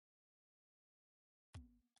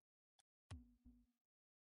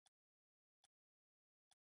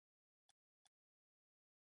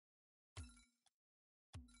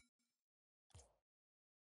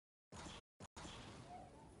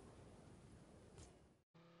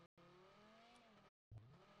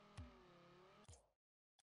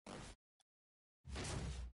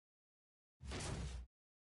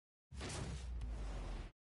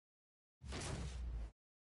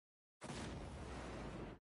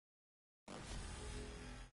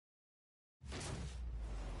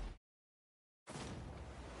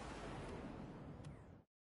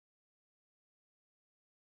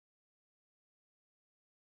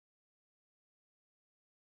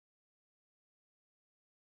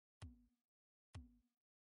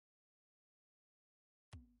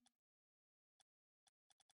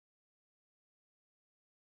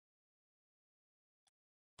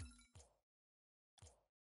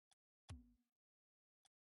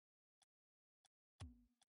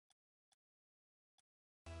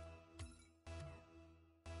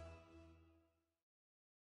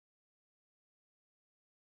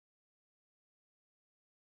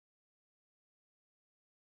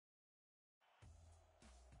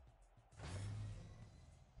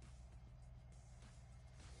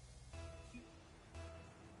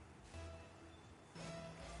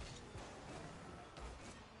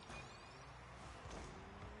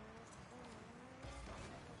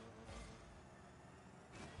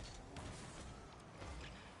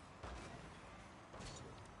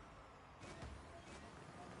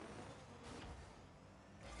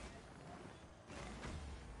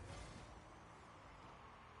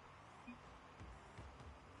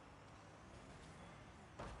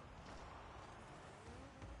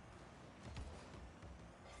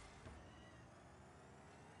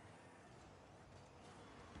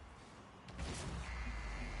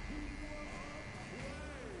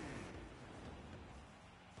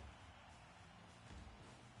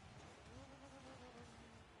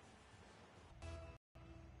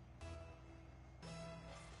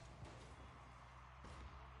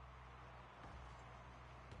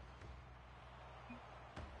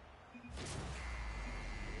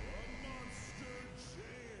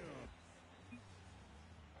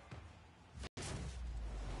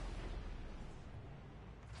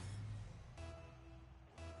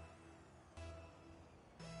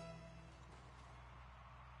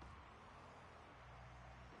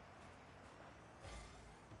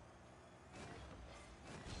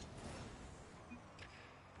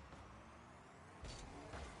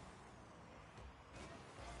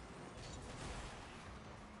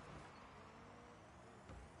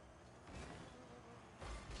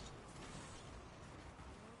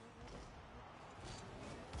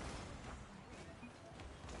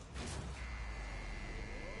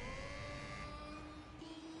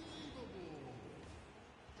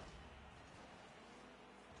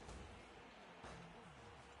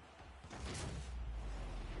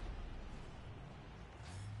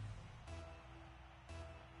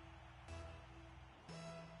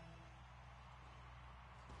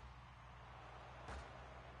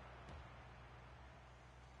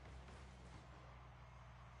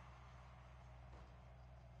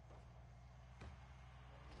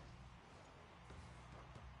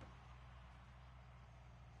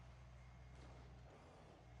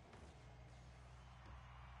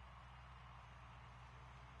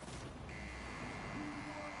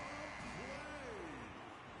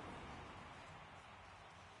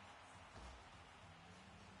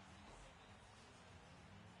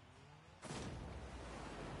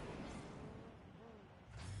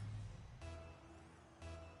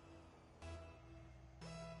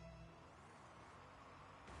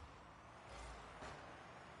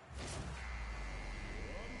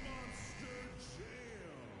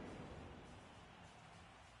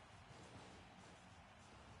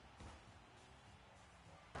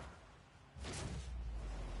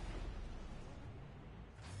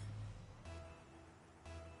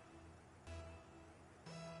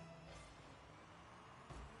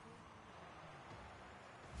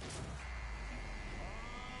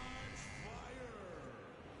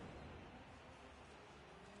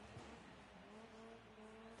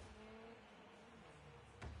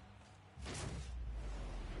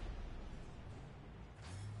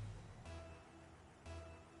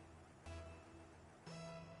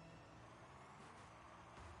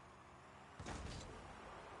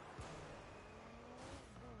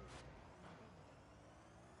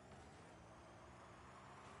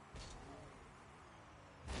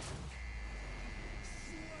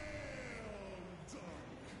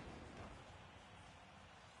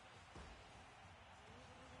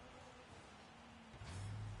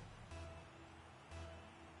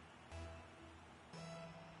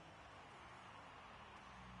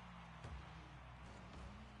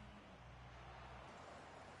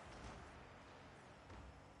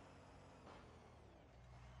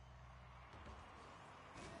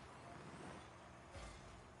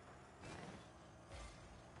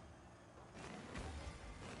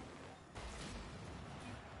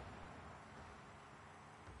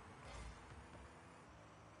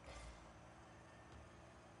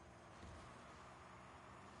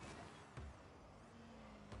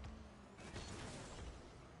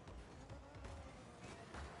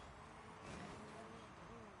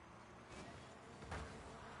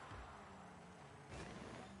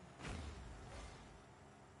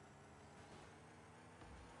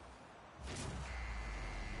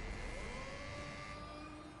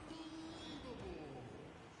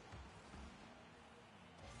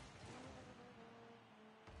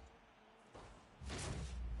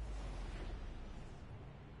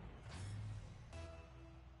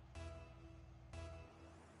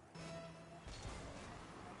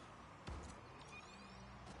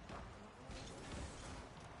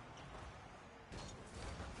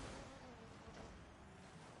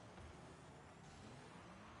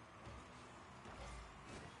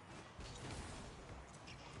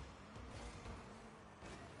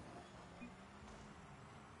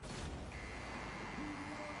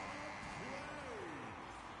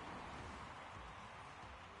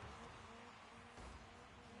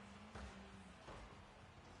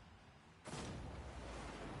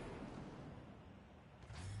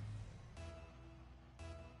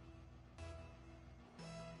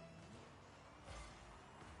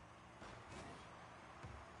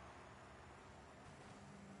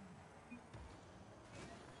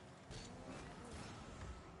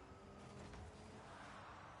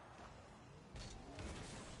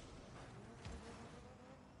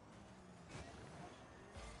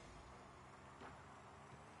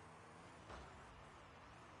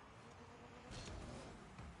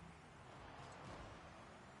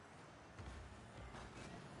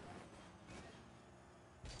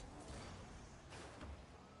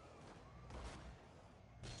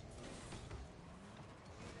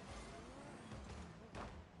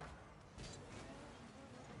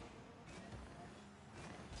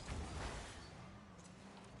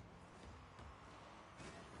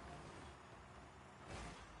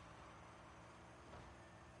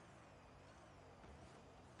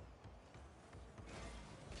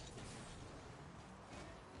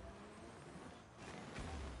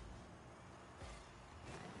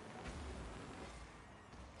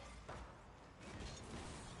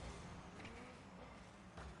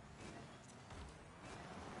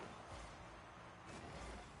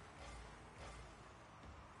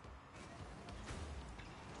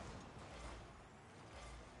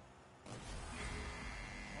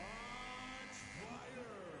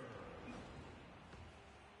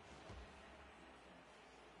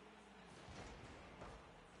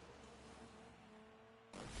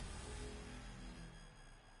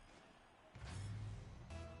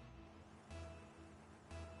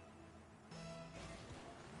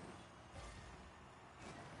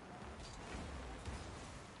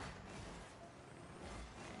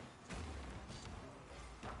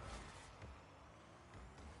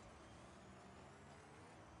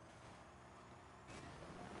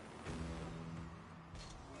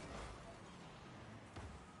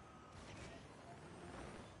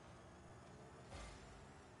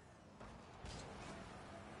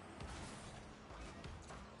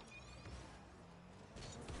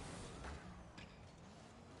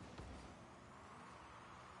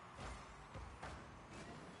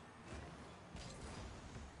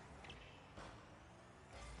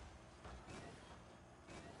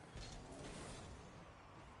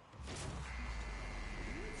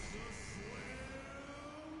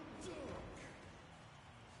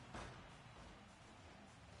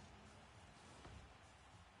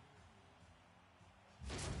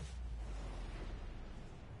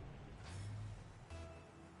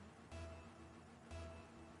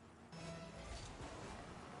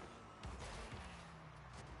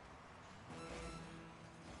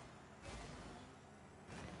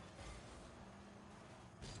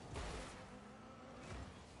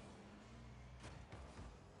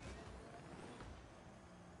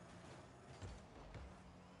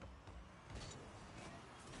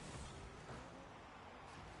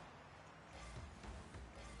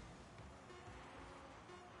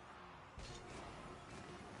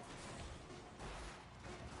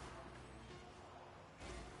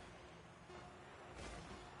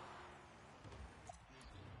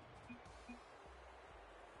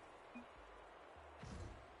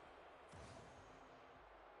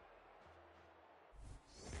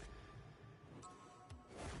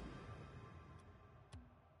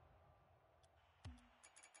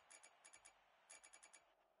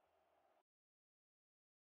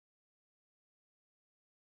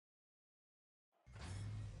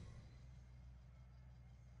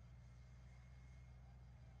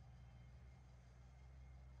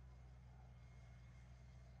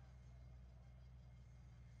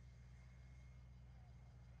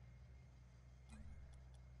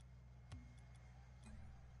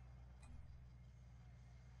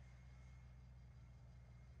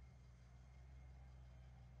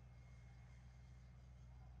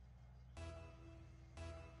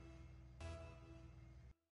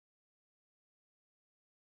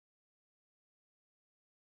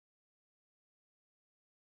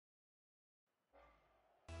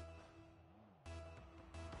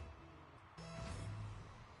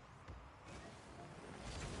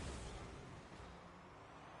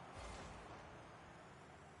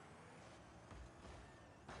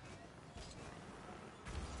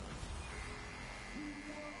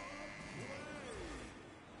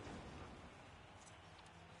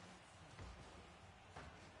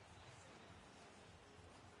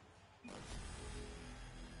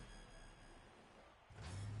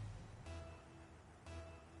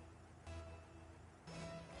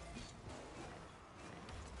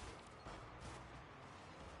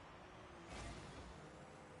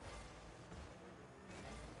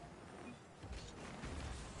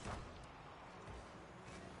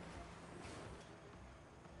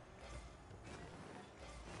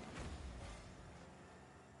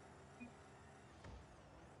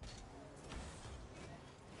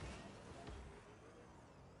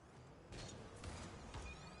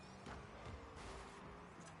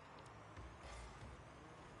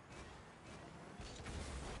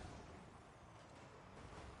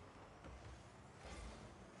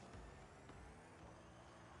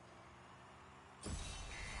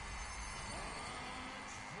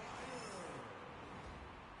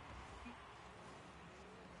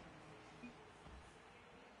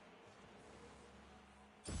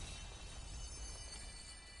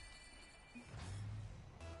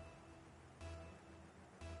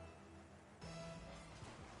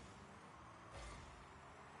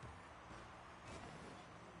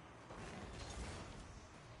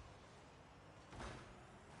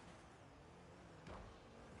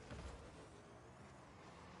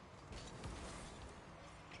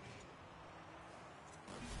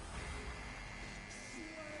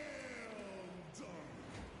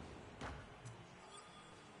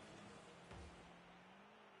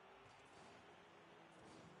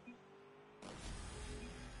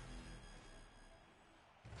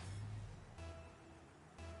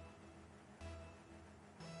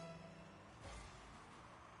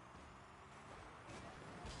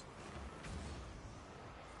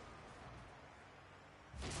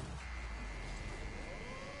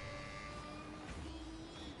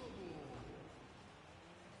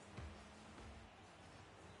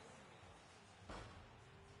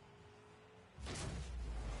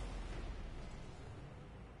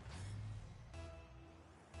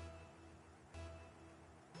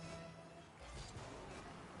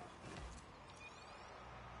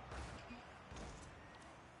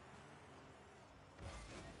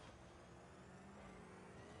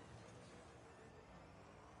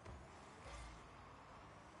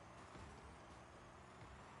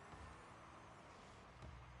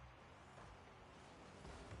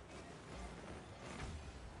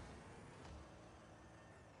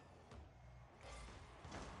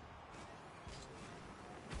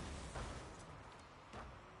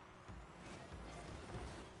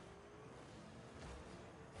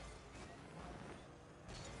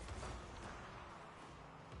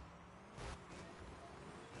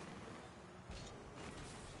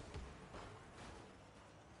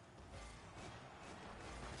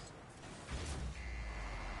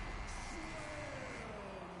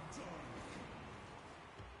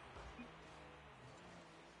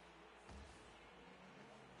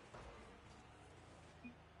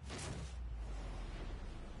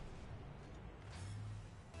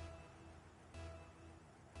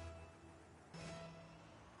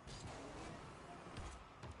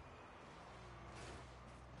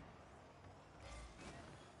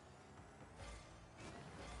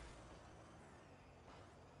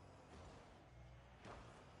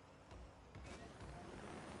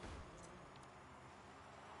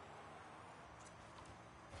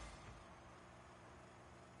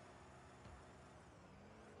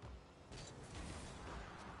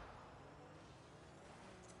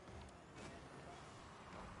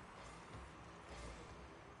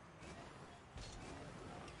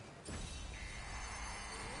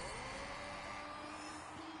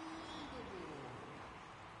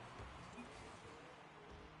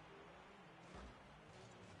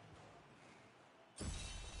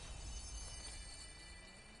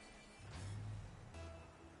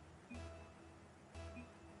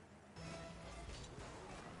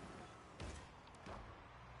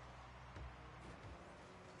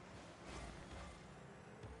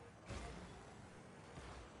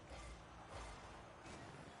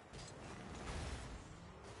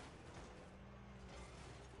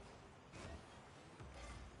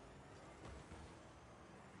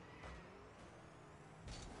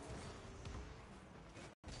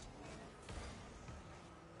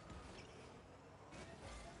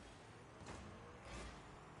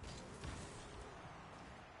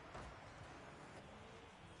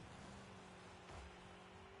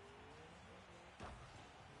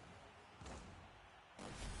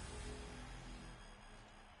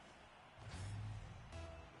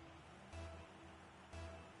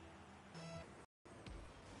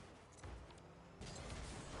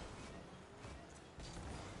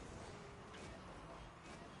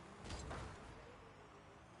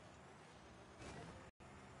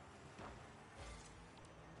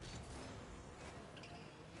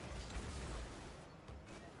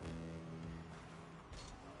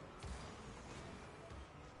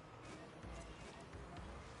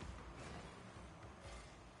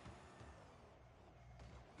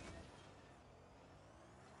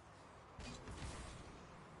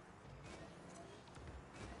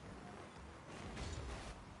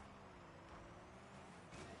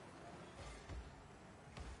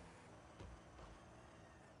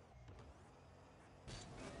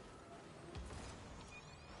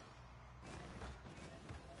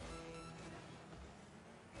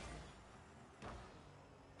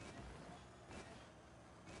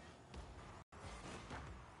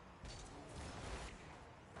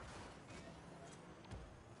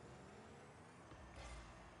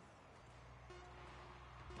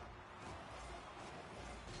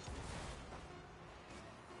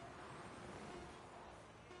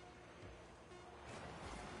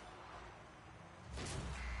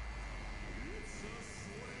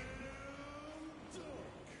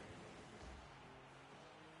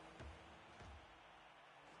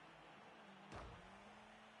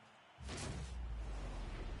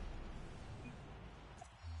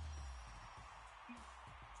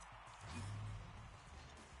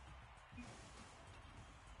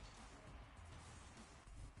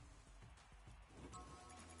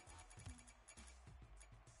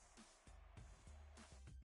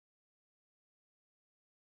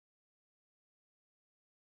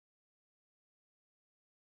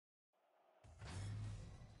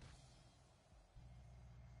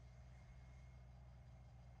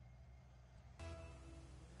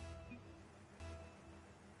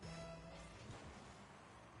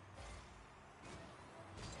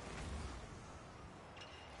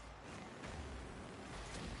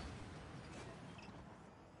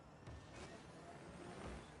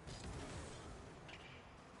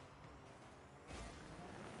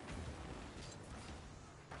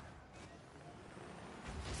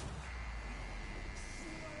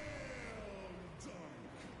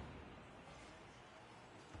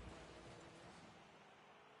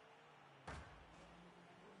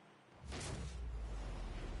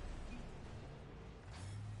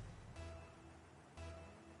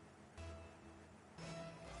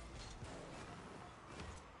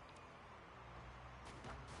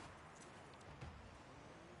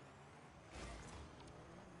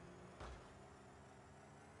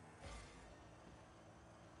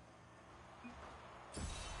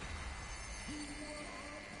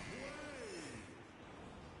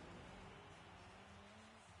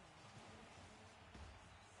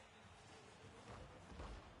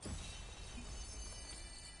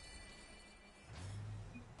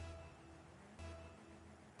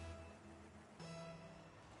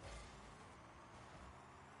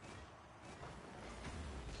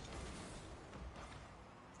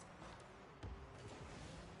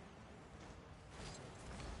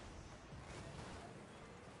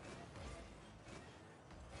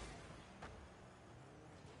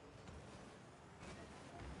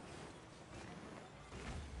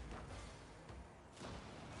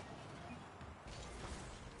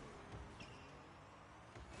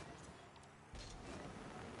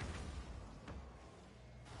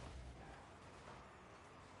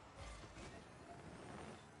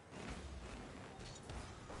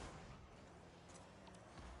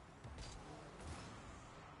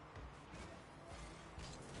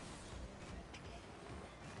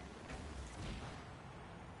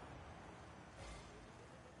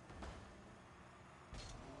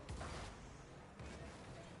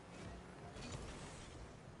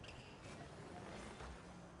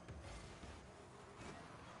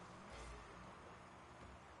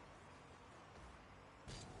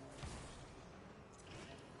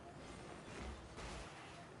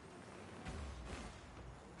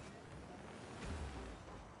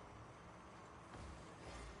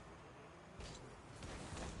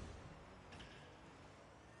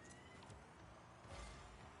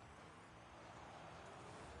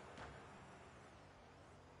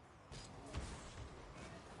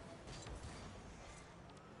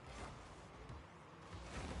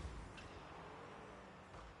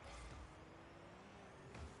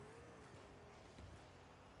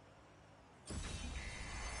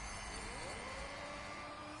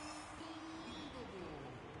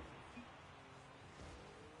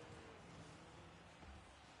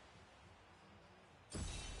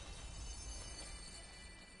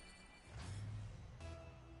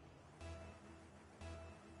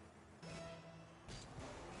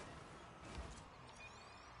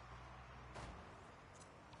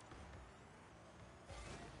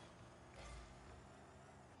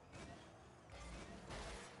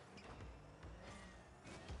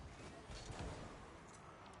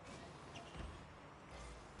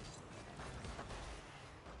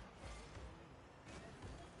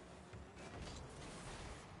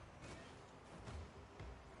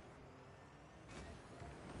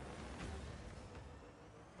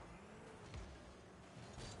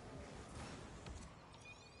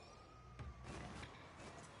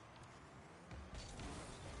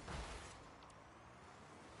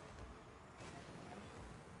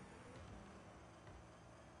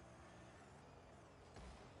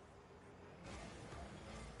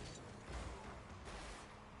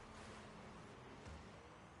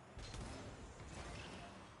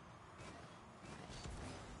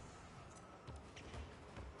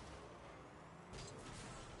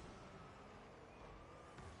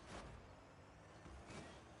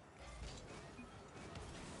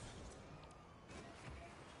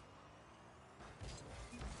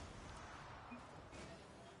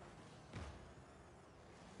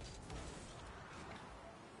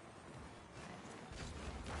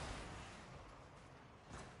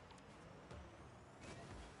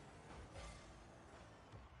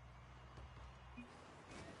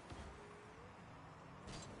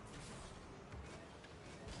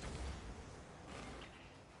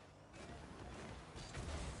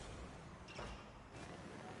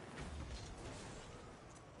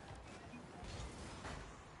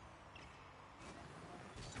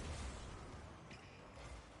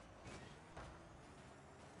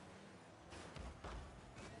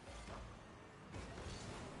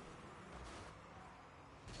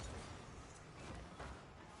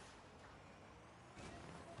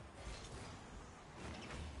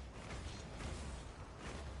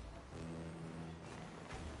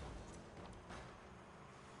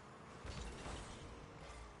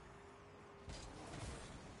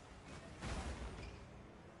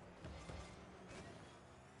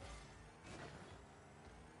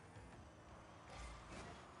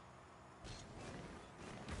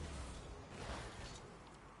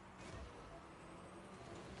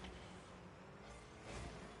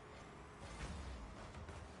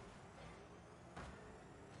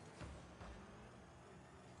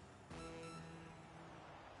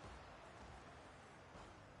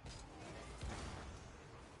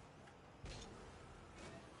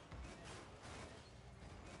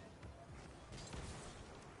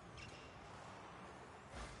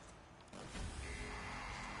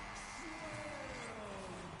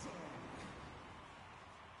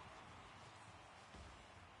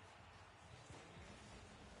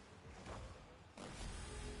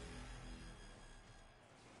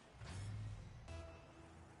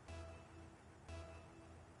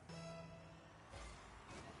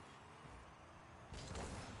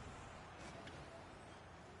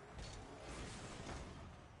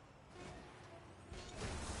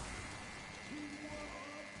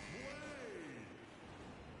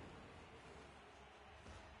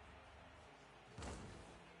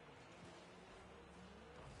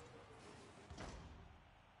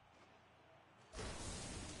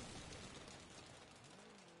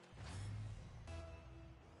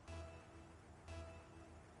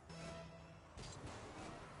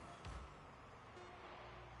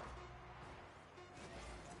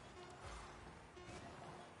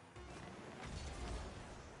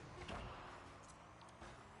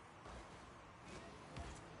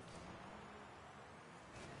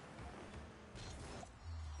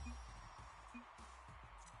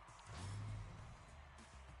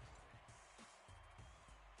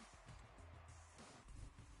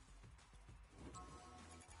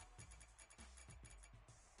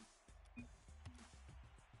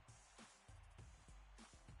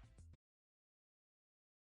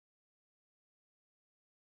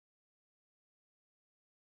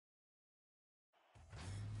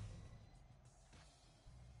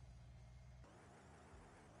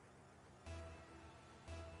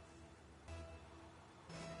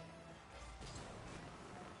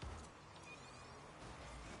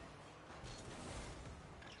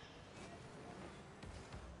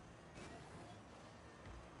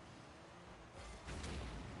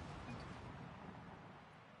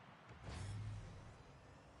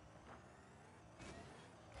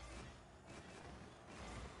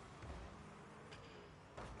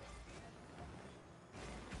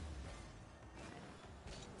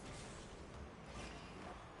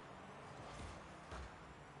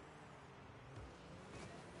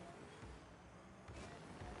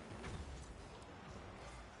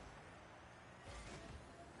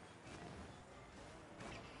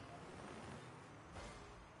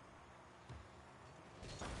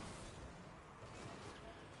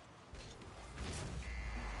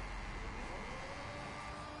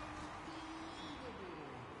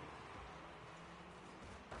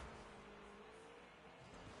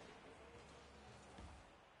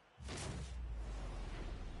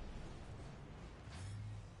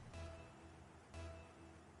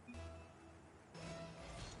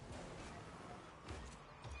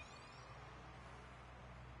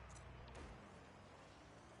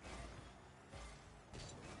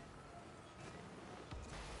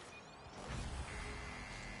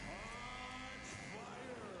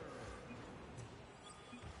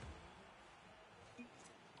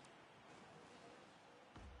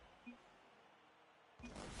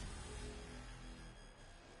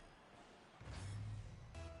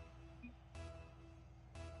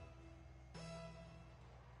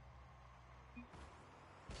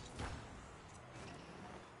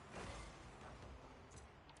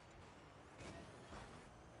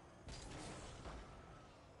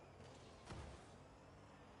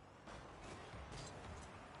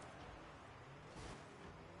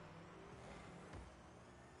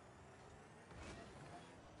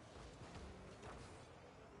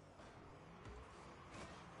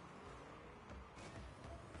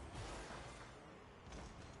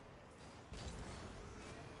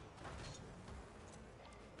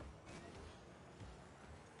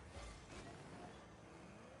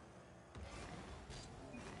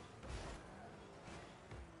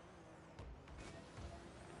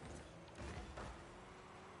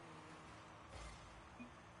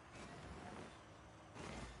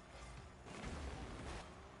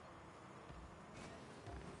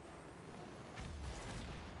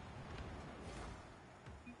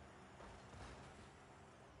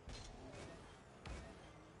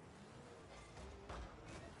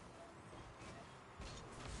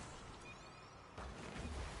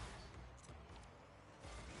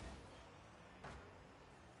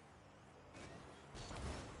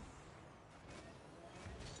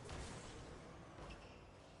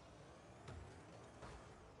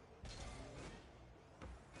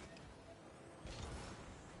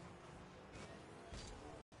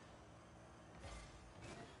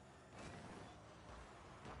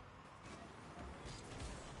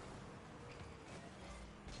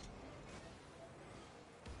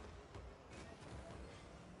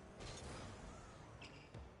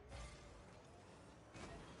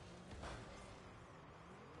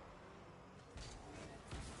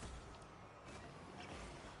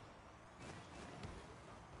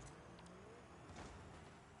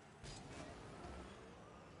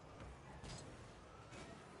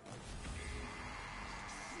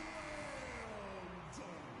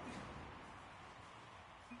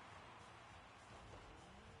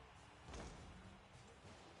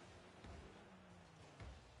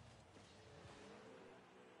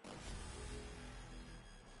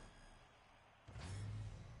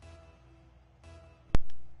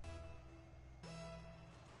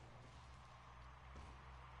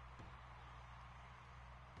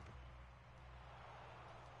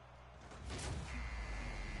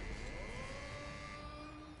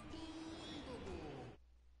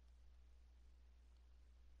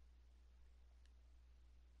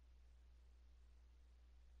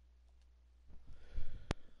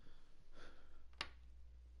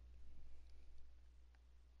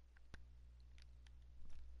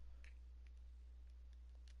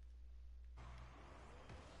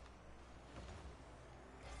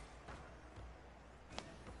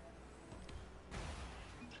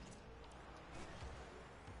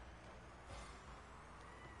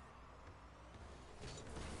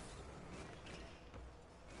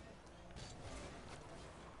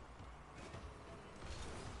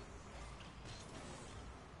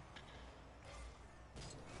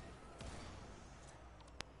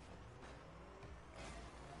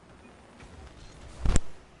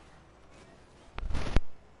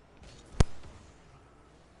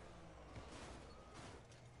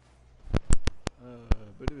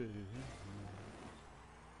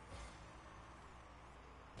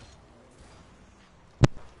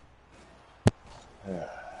There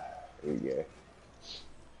you go. It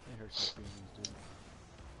hurts my feelings, dude.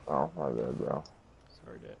 Oh, my bad, bro.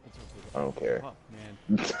 Sorry, Dad. It's okay, I Dad. don't care. Fuck, man.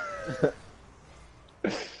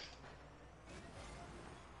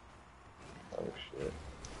 Oh shit.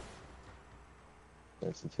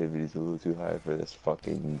 Sensitivity's a little too high for this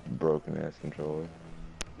fucking broken ass controller.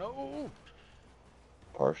 No!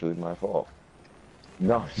 Partially my fault.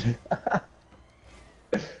 No, not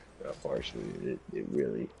partially. It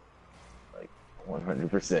really, like,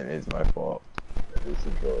 100% is my fault. This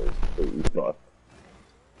controller is completely fucked.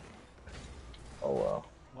 Oh well.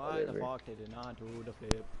 Why the Whatever. fuck did it not do the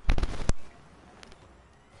flip?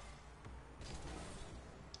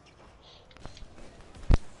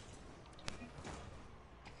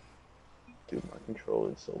 Dude, my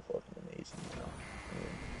controller is so fucking amazing now. I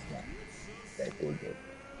mean, it's not that good, but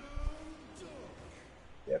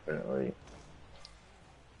definitely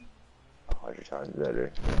 100 times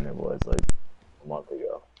better than it was like a month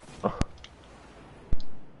ago.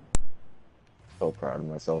 So proud of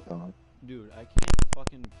myself, Tom. Dude, I can't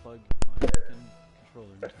fucking plug my fucking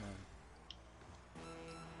controller into my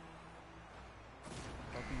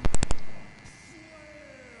fucking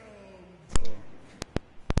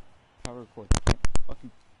power cord. I can't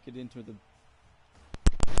fucking get into the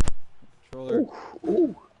controller. Ooh,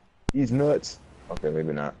 ooh. He's nuts. Okay,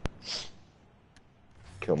 maybe not.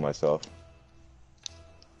 Kill myself.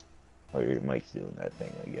 Oh, your mic's doing that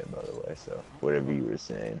thing again, by the way, so Oh, whatever fuck. you were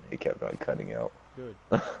saying, it kept on cutting out. Good.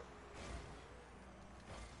 Alright.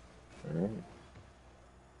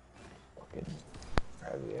 Fucking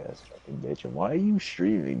crabby ass fucking bitch. And why are you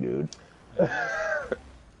streaming, dude? I am?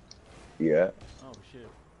 Yeah. Oh shit.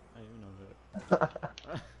 I didn't even know that.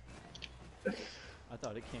 I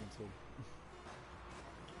thought it canceled.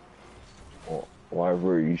 Well, why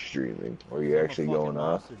were you streaming? Were Cause you I'm a actually fucking going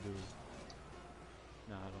off? monster, dude.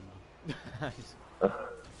 Nah, I don't know.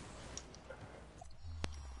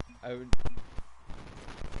 I would.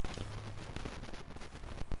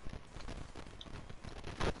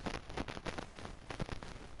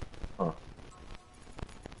 Huh.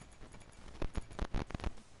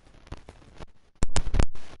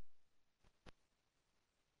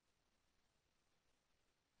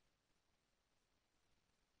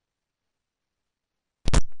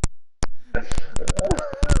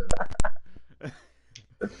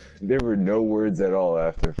 There were no words at all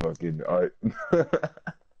after fucking art.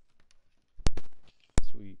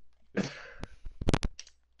 Sweet. Good.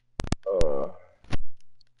 uh,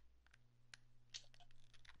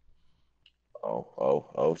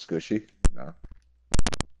 oh, squishy. No.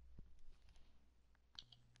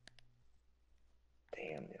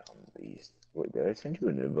 Damn, yeah, I'm a beast. Wait, did I send you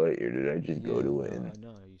an invite or did I just go Yeah, to it no, and... I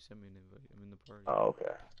know. You sent me an invite. I'm in the party. Oh,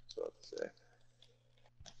 okay. So to say.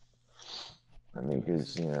 I mean, Dude,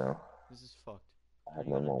 because, you know, this is fucked. I How have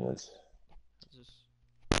you my gonna do this? moments. How's this?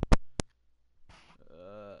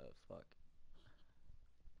 Fuck.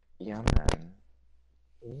 Yeah, man.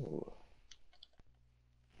 Ooh.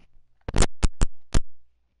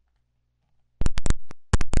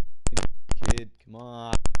 Kid, come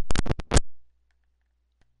on.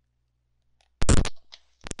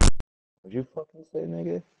 What'd you fucking say,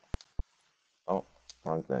 nigga? Oh,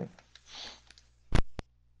 wrong thing.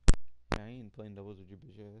 Yeah, I ain't playing doubles with your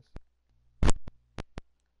bitch ass.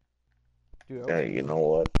 Dude, Hey, you know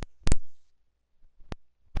what?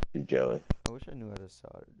 You jelly. I wish I knew how to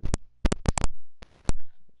solder, dude.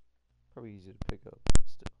 Probably easy to pick up, but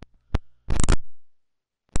still.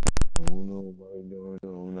 Oh, nobody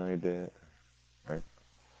don't like that. Right?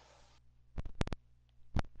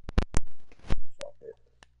 Fuck it.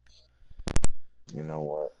 You know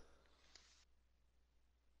what?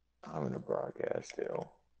 I'm in a broadcast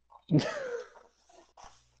still.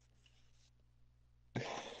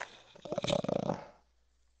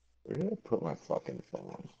 Where did I put my fucking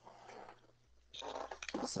phone?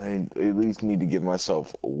 So I at least need to give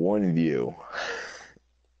myself one view.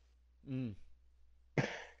 Mm.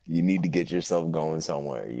 You need to get yourself going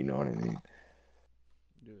somewhere, you know what I mean?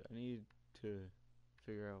 Dude, I need to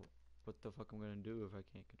figure out what the fuck I'm gonna do if I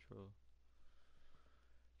can't control.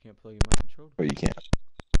 Can't plug in my controller. But you can't.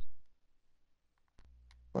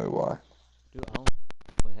 Wait, why? Dude, I don't.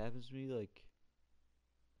 What happens to me, like,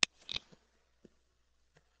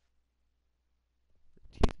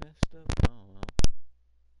 teeth messed up? I don't know.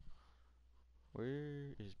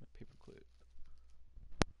 Where is my paperclip?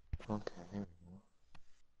 Okay.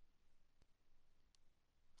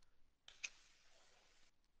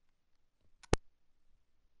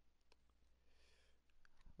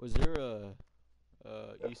 Was there a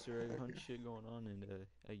Easter egg hunt shit going on in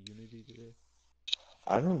at Unity today?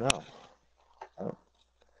 I don't know. I don't,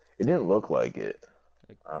 it didn't look like it.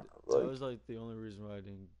 Like that Like, was like the only reason why I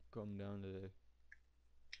didn't come down today.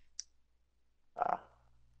 ah.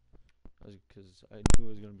 Was because I knew it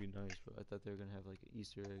was gonna be nice, but I thought they were gonna have like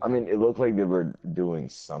Easter eggs. I mean, it looked like they were doing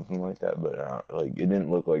something like that, but like it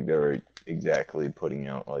didn't look like they were exactly putting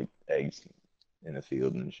out like eggs in the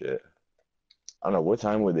field and shit. I don't know what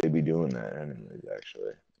time would they be doing that anyways,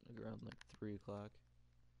 actually. Like around like 3 o'clock.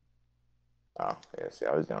 Oh, yeah, see,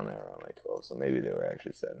 I was down there around like 12, so maybe they were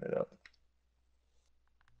actually setting it up.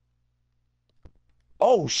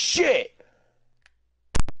 Oh shit!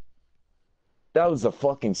 That was the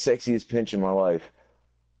fucking sexiest pinch in my life,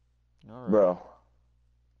 All right. bro.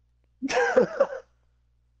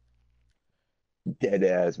 Dead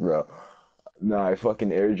ass, bro. No, I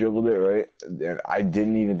fucking air dribbled it, right? And I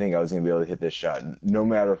didn't even think I was gonna be able to hit this shot, no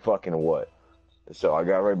matter fucking what. So I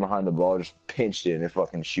got right behind the ball, just pinched it, and it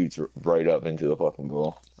fucking shoots right up into the fucking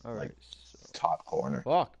goal, All like right. So top corner.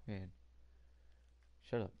 fuck, man.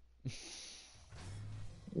 Shut up.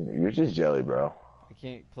 You're just jelly, bro. I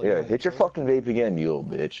can't plug Yeah, my hit your controller. fucking vape again, you little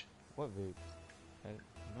bitch. What vape? I,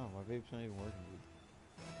 no, my vape's not even working,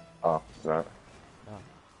 dude. Oh, it's not. No. Sound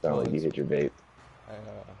Well, like you it's hit your vape. I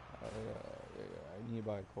need to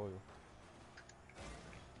buy a coil.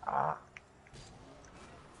 Ah,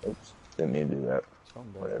 oops, didn't mean to do that.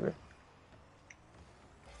 Something better. Whatever.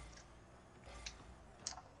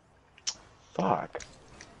 Fuck.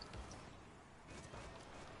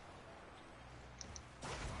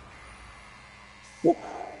 Woo.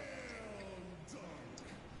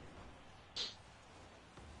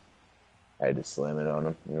 I had to slam it on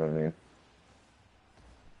him, you know what I mean?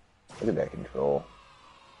 Look at that control.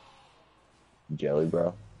 Jelly,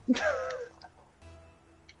 bro.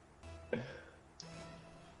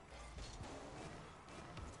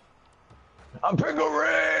 I'm Pickle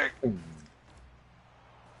Rick!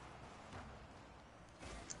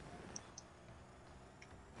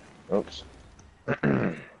 Oops.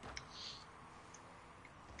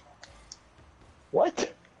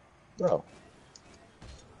 What? Bro.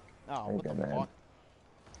 Oh, I what got the mad.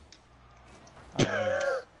 fuck?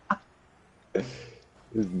 I miss.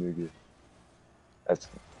 This nigga. That's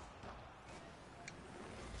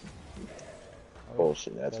Oh,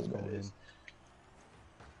 bullshit. That's that's what that going is.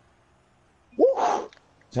 in. Woo!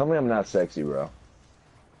 Tell me I'm not sexy, bro.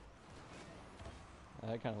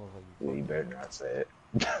 That kind of looks like Yeah, you you fucked better it. not say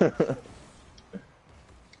it.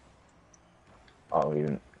 Oh,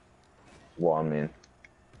 even. Well, I mean,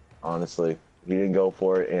 honestly, he didn't go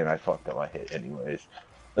for it, and I fucked up my hit anyways.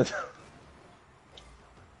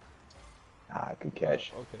 I could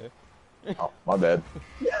catch. Okay. Oh, my bad.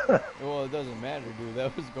 Well, it doesn't matter, dude.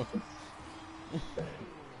 That was going.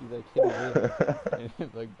 He like hit it in and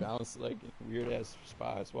it like bounced like in weird ass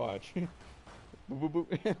spots. Watch. Boop, boop,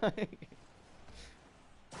 boop.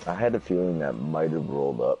 I had a feeling that might have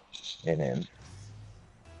rolled up in him.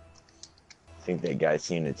 I think that guy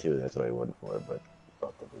seen it too. That's why he went for it, but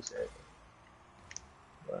fucked up his head.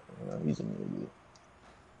 But you know, he's a newbie.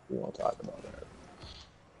 We won't talk about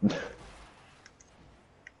that.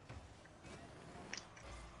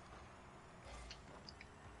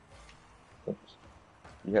 Oops.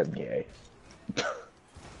 You got gay.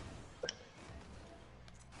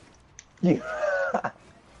 You.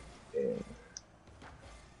 Damn.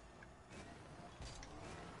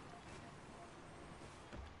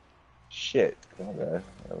 Shit. My bad.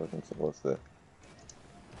 I wasn't supposed to.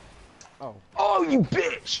 Oh, Oh, you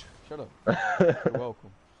bitch! shut up. You're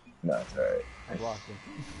welcome. No, it's alright. I blocked him.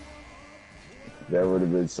 That would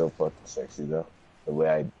have been so fucking sexy though. The way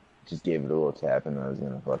I just gave it a little tap and I was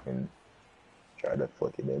gonna fucking try to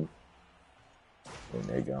flick it in. And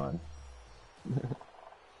they're gone.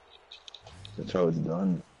 That's how it's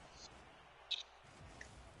done.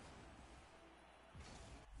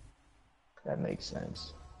 That makes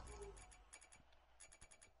sense.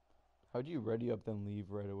 How'd you ready up then leave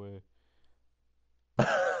right away?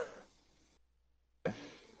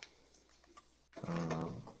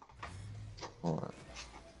 Hold on.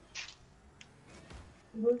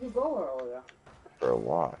 Where'd you go earlier? For a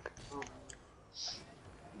walk. Oh.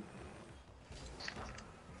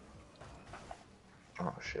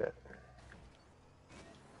 Oh shit.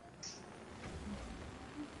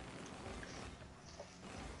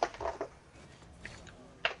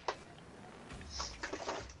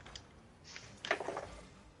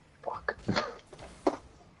 Fuck.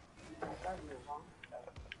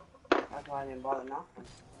 That's why I didn't bother knocking.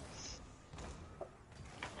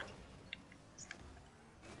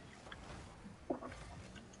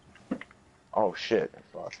 Oh shit.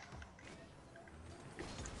 Fuck.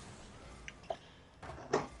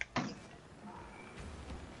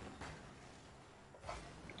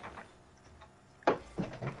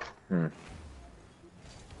 Hmm.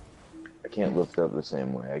 I can't lift up the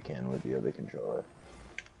same way I can with the other controller.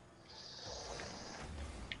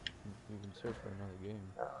 You can search for another game.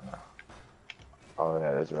 I don't know. Oh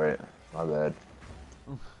yeah, that's right. My bad.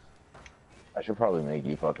 I should probably make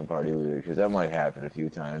you fucking party leader, because that might happen a few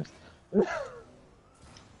times. Yeah,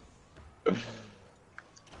 I'm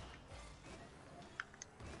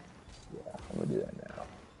gonna do that now.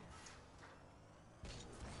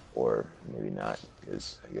 Or maybe not,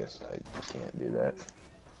 because I guess I can't do that.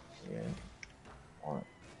 And what?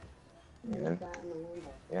 And,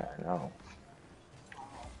 yeah, I know.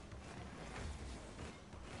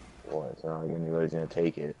 What? It's not like anybody's gonna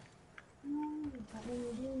take it.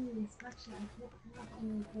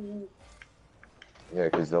 Yeah,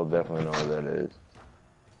 because they'll definitely know what that is.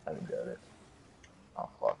 I don't get it. Oh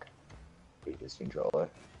fuck. Hate this controller.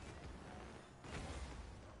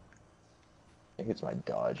 I think it's my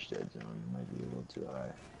dodge dead zone. It might be a little too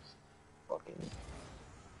high. Fucking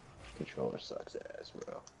controller sucks ass,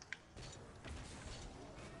 bro.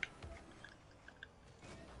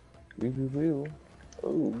 Woo.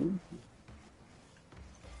 Oh.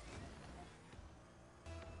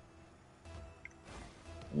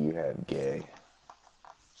 You have gay.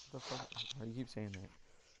 What the fuck? Why do you keep saying that?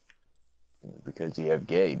 Because you have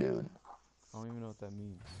gay, dude. I don't even know what that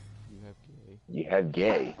means. You have gay. You have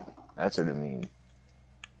gay. That's what it means.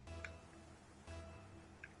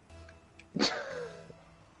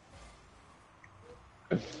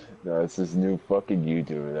 No, it's this new fucking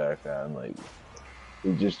YouTuber that I found. Like,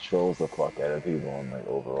 he just trolls the fuck out of people on like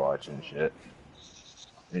Overwatch and shit,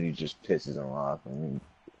 and he just pisses them off. I mean,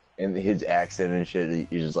 and his accent and shit,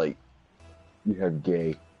 he's just like, "You have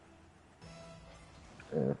gay,"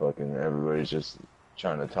 and fucking everybody's just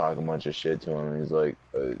trying to talk a bunch of shit to him. And he's like,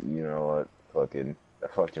 "You know what? Fucking, I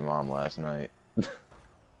fucked your mom last night."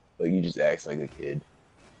 Like, he just acts like a kid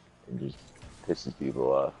and just pisses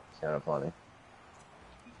people off. It's kind of funny.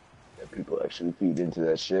 Yeah, people actually feed into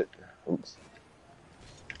that shit. Oops.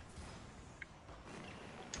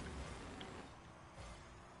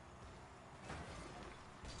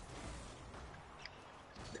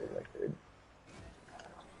 Good.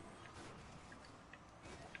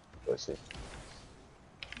 Pussy.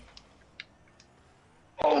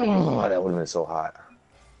 Oh, that would have been so hot.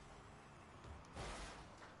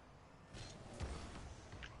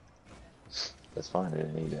 That's fine. I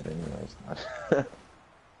didn't need that anyways.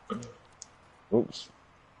 Oops.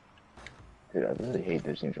 Dude, I really hate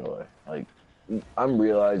this controller. Like, I'm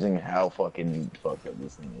realizing how fucking fucked up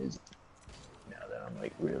this thing is now that I'm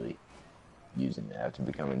like really using it after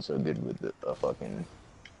becoming so good with a fucking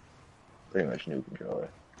pretty much new controller.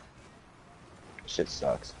 Shit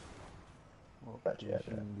sucks. Well, But you yeah,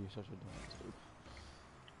 shouldn't be such a dumbass,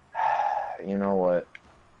 dude. you know what?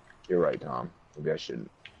 You're right, Tom. Maybe I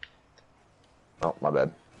shouldn't. Oh, my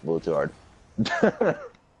bad. A little too hard.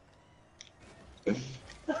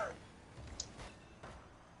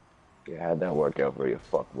 Yeah, how'd that work out for you,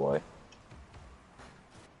 fuck boy?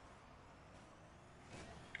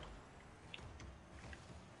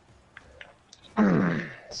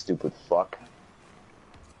 Stupid fuck.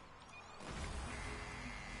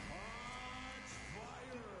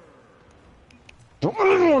 Don't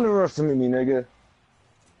underestimate me, nigga.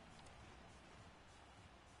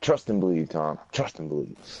 Trust and believe, Tom. Trust and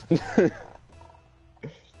believe.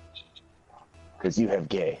 Because you have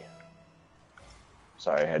gay.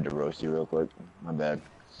 Sorry, I had to roast you real quick. My bad.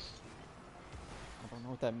 I don't know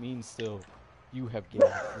what that means still. You have gay.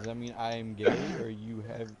 Does that mean I am gay or you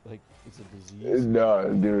have, like, it's a disease? No,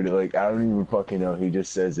 dude, like, I don't even fucking know. He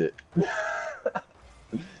just says it.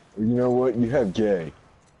 You know what? You have gay.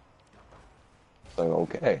 It's like,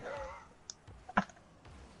 okay.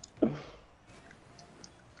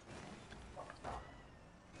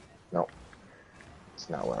 No. It's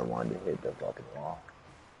not what I wanted to hit the fucking wall.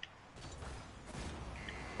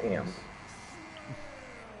 Damn.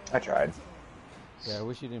 I tried. Yeah, I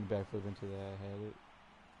wish you didn't backflip into that. I had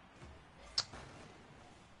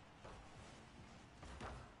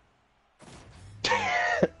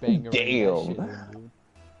it. Bang that shit Damn.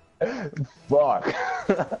 in, dude. Fuck.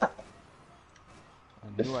 I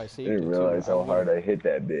knew I I saved didn't it realize too. how hard I hit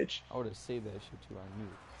that bitch. I would have saved that shit too. I knew.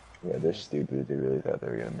 Yeah, they're stupid. They really thought they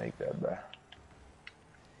were gonna make that, bruh.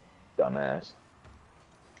 Dumbass.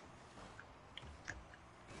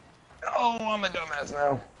 Oh, I'm a dumbass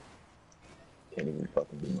now. Can't even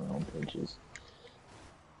fucking do my own pinches.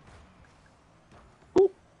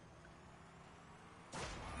 Boop.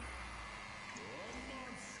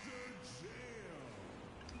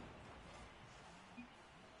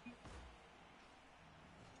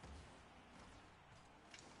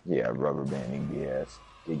 Yeah, rubber banding BS.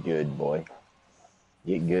 Get good, boy.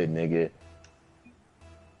 Get good, nigga.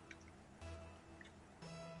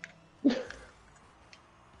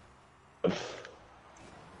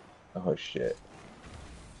 Oh shit.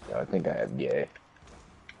 Yeah, I think I have gay.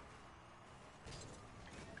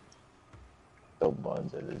 So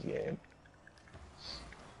buns at this game.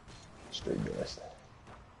 Straight best.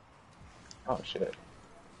 Oh shit.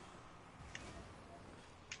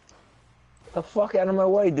 The fuck out of my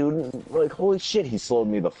way, dude. Like, holy shit, he slowed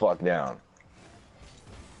me the fuck down.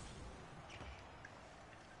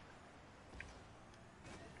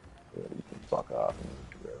 Yeah, you can fuck off and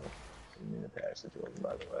bro. Didn't mean to pass it to him,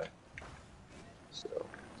 by the way. So,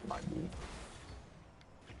 it's my B.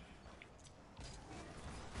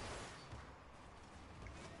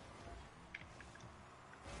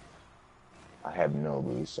 I have no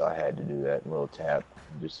boost, so I had to do that little tap.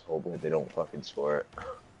 Just hoping that they don't fucking score it.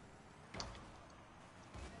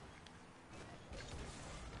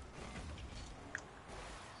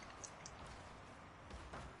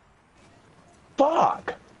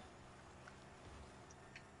 Fuck!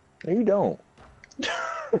 No, you don't.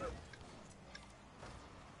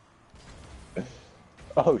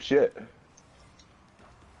 Oh shit.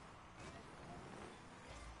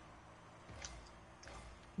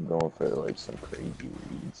 I'm going for like some crazy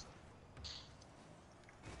reads.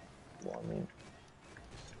 Well, I mean,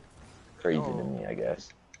 crazy to me, I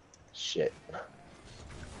guess. Shit.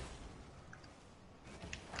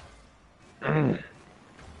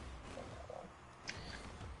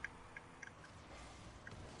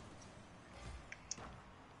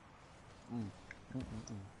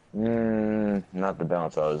 Not the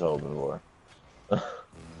bounce I was hoping for.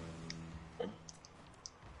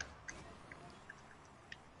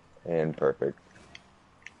 And perfect.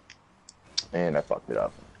 And I fucked it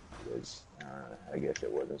up. Because, I guess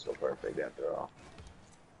it wasn't so perfect after all.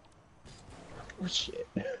 Oh, shit.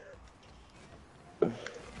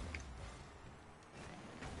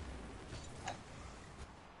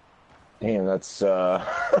 Damn, that's,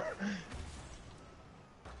 that's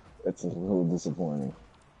a little disappointing.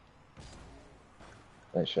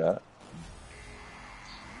 Nice shot.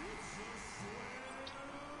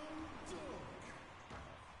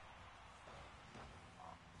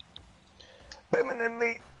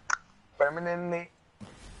 Permanently. Permanently.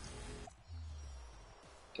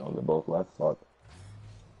 Oh, they're both left. Fuck.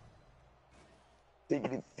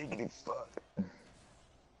 Diggity fuck.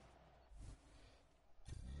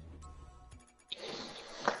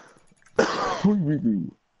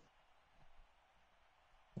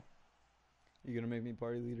 You gonna make me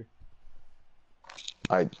party leader?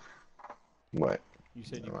 What? You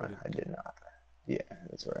said you No, could. I did not. Yeah,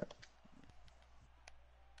 that's right.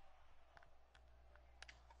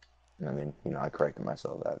 I mean, you know, I corrected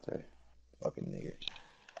myself after. Fucking nigga.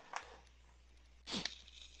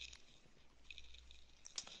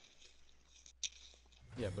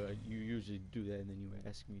 Yeah, but you usually do that and then you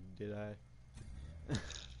ask me, did I?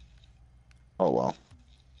 Oh well.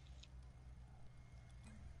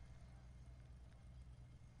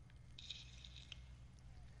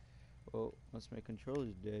 Well, once my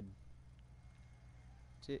controller's dead,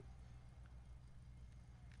 that's it.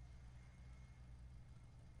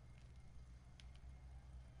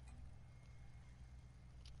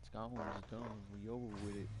 It's gone, it's done. We over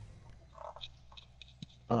with it.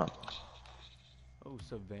 Oh. Oh,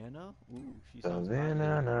 Savannah? Ooh, she sounds hot,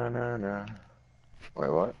 Savannah, dude. na na na.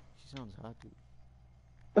 Wait, what? She sounds hot, dude.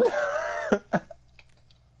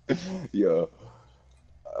 Yo,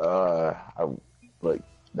 I like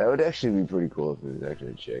that would actually be pretty cool if it was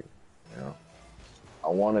actually a chick. You know, I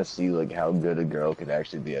want to see like how good a girl could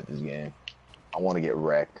actually be at this game. I want to get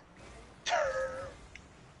wrecked.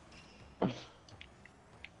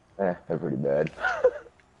 They're pretty bad.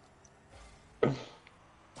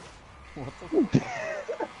 What the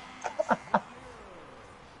fuck?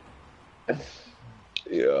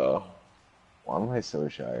 Yeah. Why am I so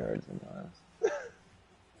shy hard sometimes?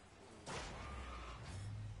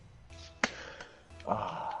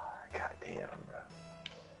 Ah, god damn,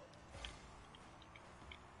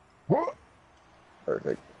 bro.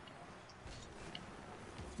 Perfect.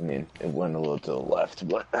 I mean, it went a little to the left,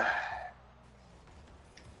 but got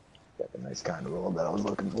the nice kind of roll that I was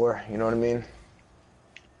looking for. You know what I mean?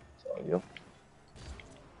 It's all you.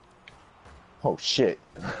 Oh shit.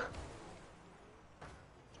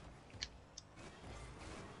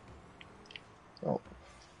 Oh.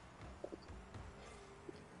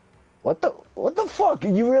 What the fuck? Are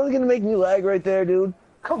you really gonna make me lag right there, dude?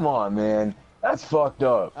 Come on, man. That's fucked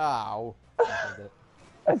up. Ow. I heard that.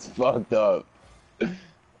 That's fucked up.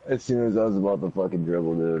 As soon as I was about to fucking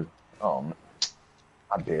dribble, dude. Oh, man.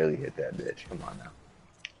 I barely hit that bitch. Come on now.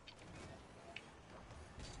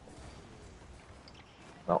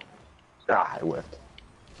 Ah, I whiffed.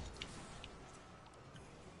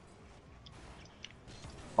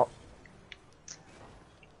 Oh.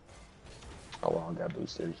 Oh well, I got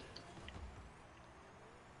boosters.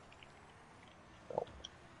 Oh.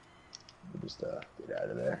 We'll just get out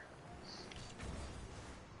of there.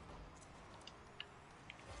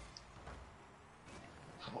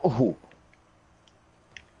 Oh.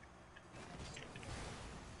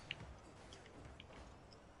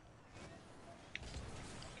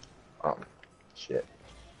 Shit.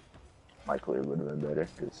 My clear would have been better.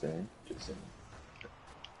 Just saying. Just saying.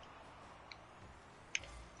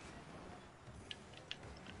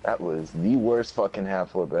 That was the worst fucking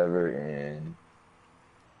half flip ever, and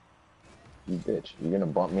you bitch. You're gonna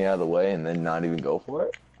bump me out of the way and then not even go for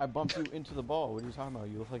it? I bumped you into the ball. What are you talking about?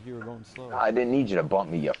 You look like you were going slow. I didn't need you to bump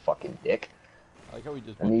me, you fucking dick. I like how we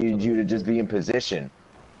just I bumped each needed other you to into just it. be in position.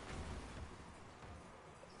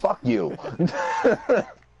 Fuck you.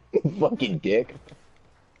 Fucking dick.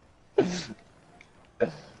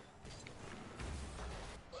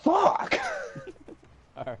 Fuck.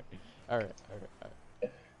 Alright, alright.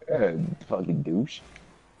 Fucking douche.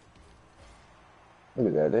 Look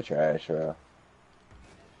at that, they're trash, bro.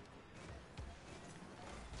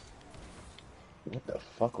 What the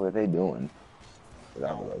fuck were they doing?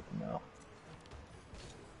 I would like to know.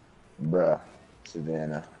 Bruh,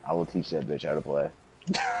 Savannah, I will teach that bitch how to play.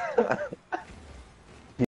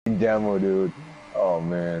 Demo, dude. Oh,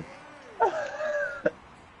 man.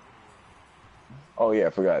 Oh, yeah, I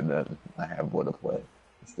forgot that I have what to play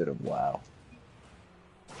instead of WoW.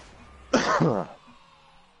 I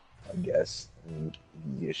guess. You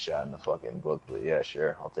get shot in the fucking book, but yeah,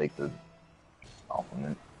 sure. I'll take the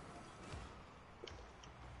compliment.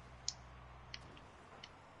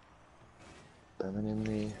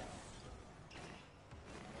 Permanently.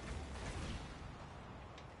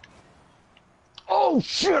 Oh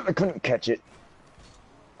shit! I couldn't catch it.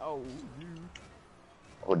 Oh, dude.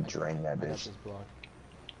 I would drain that I got bitch. this block.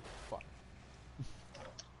 Fuck.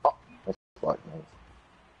 Oh, nice block, nice.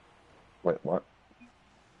 Wait, what?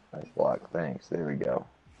 Nice block, thanks. There we go.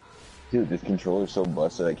 Dude, this controller's so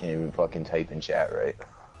busted I can't even fucking type in chat right.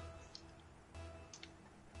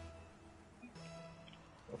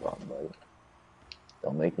 No problem, buddy.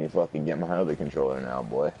 Don't make me fucking get my other controller now,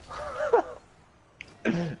 boy.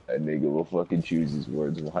 That nigga will fucking choose his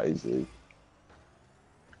words wisely.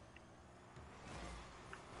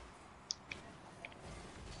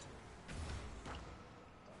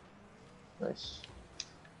 Nice.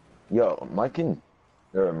 Yo, my camera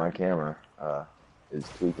is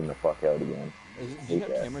tweaking the fuck out again. Do you have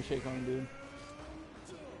camera shake on, dude?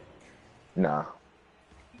 Nah.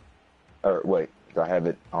 Or wait, do I have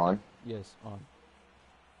it on? Yes, on.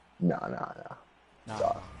 Nah. Nah. It's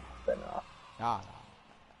off. Then off. Nah.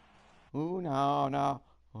 Ooh, no.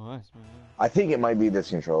 I think it might be this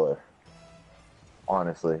controller.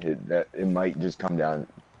 Honestly, it might just come down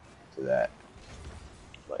to that.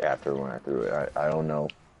 Like after when I threw it, I don't know.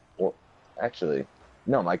 Well, actually,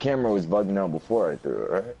 no, my camera was bugging out before I threw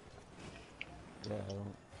it, right? Yeah, I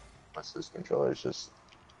don't. Unless this controller is just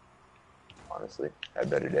honestly had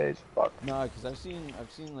better days. Fuck. Nah, cause I've seen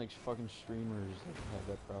like fucking streamers that have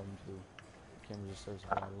that problem too. The camera just starts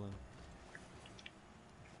wobbling.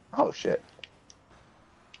 Oh shit.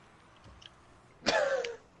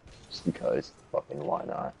 Just because. Fucking why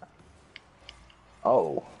not?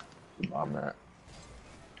 Oh. Bomb that.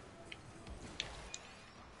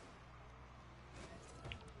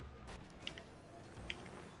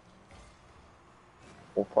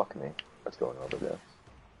 Well, fuck me. What's going over there?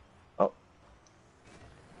 Oh.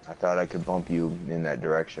 I thought I could bump you in that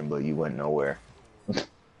direction, but you went nowhere.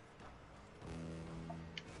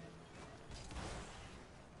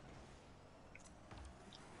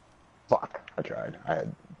 Fuck. I tried. I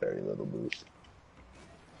had very little boost.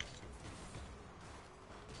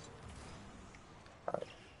 Alright.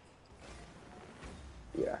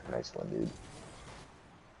 Yeah, nice one, dude.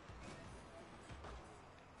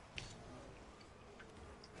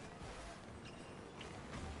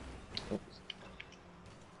 Oops.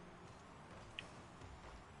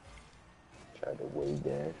 Tried to wave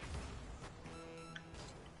dash.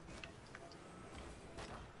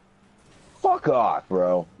 Fuck off,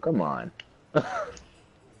 bro. Come on. You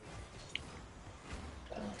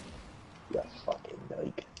fucking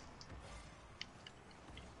dyke.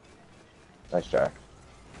 Nice try.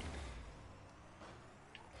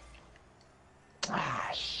 Ah,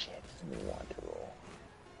 shit. I didn't want to roll.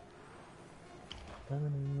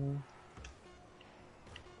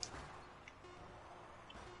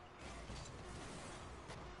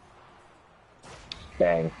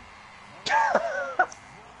 Bang.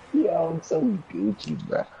 Yo, I'm so Gucci,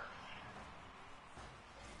 bruh.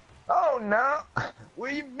 on now.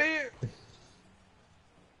 Where you been?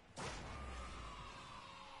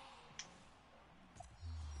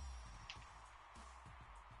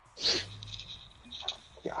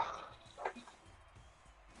 Yeah.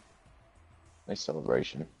 Nice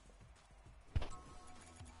celebration.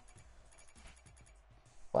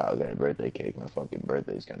 Wow, I got a birthday cake. My fucking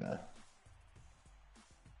birthday's gonna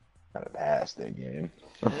pass that game.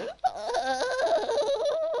 Yeah,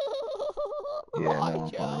 no, I'm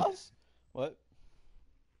funny. What?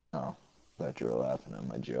 Oh, thought you were laughing at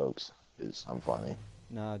my jokes. Cause I'm funny.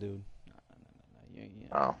 Nah, dude. Nah. You ain't.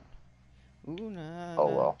 Oh, Ooh, nah, oh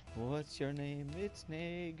nah. well. What's your name? It's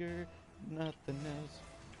Nager. Nothing else.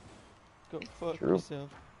 Go fuck True. yourself,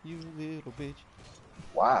 you little bitch.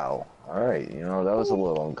 Wow. All right. You know that was a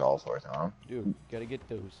little uncalled for, Tom. Dude, gotta get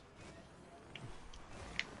those.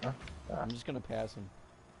 Huh? I'm just gonna pass him.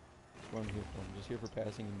 That's what I'm here for. I'm just here for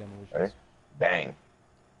passing and demolitions. Ready? Bang.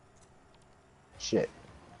 Shit.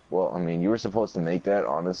 Well, I mean, you were supposed to make that.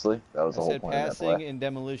 Honestly, that was the I whole said point of that passing play. and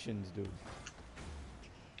demolitions, dude.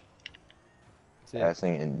 That's it.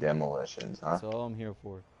 Passing and demolitions, huh? That's all I'm here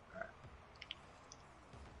for.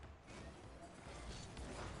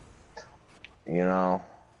 You know,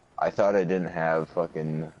 I thought I didn't have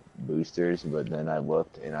fucking boosters, but then I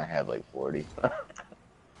looked and I had like 40.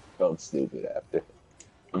 Felt stupid after.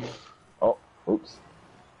 Oh, oops.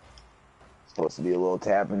 Supposed to be a little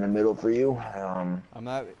tap in the middle for you. I'm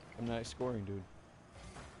not scoring, dude.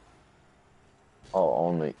 Oh,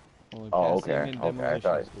 only. Only Oh, passing okay. and Okay, I thought.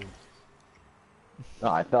 demolitions, dude. No,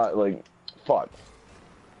 I thought like, fuck.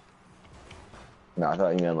 No, I thought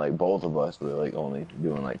you meant like both of us were like only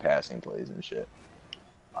doing like passing plays and shit.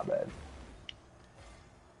 My bad.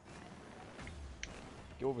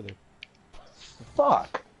 Get over there.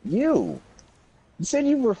 Fuck you. You said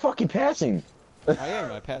you were fucking passing. I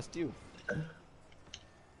am. I passed you.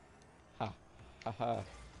 Ha. Ha ha.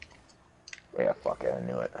 Yeah, fuck it. I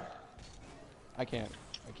knew it. I can't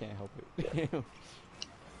help it. It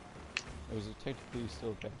was technically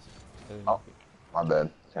still a pass. I didn't Oh, make it. my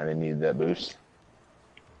bad. Kinda needed that boost.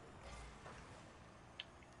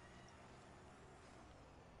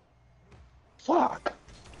 Fuck.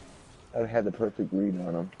 I had the perfect read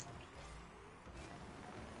on him.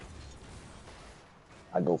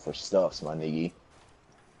 I go for stuffs, my nigga.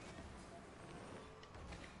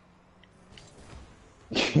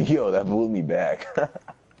 Yo, that blew me back.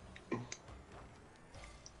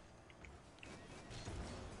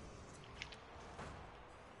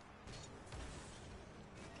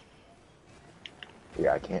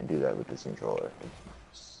 Yeah, I can't do that with this controller.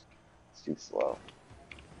 It's too slow.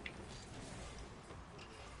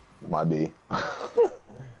 Might be.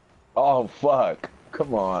 Oh, fuck.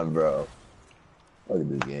 Come on, bro. Look at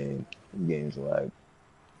this game. This game's lag.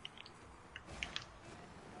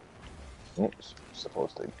 Oops.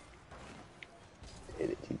 Supposed to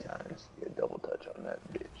hit it 2 times. Get a double touch on that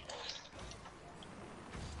bitch.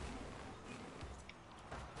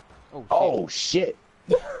 Oh shit. Oh, shit.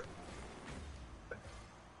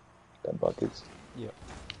 That buckets. Yep.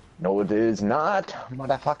 No, it is not,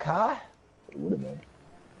 motherfucker. It would have been.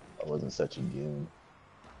 I wasn't such a goon.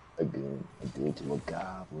 A goon. A goon to a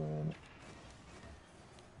goblin.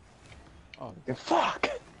 Oh. Fuck!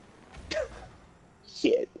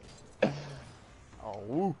 Shit.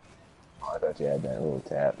 Oh. Oh, I thought you had that little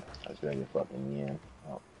tap. I was ready to fucking yin.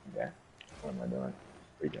 Oh, okay. What am I doing?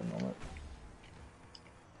 Freaking moment.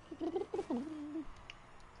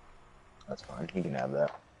 That's fine. He can have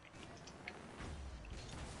that.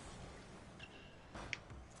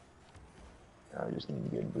 Now I just need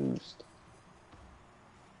to get a boost.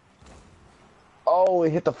 Oh,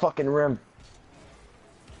 it hit the fucking rim.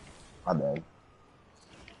 My bad.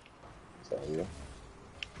 Is that you?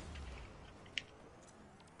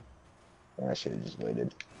 I should have just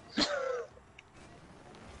waited.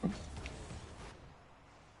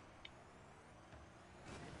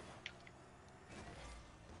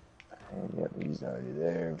 And yep, he's already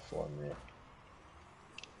there before me.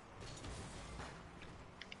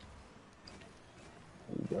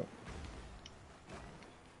 There you go.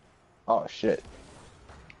 Oh shit.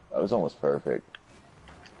 That was almost perfect.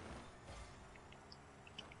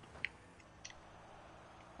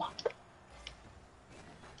 Fuck.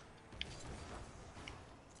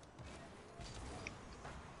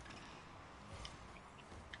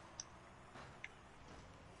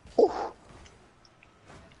 Oof.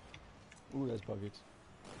 Ooh, that's buckets.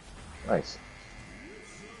 Nice.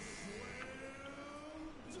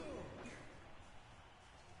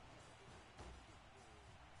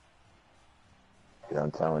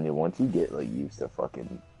 I'm telling you, once you get like used to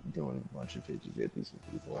fucking doing a bunch of 50-50s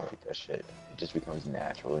with people like that shit, it just becomes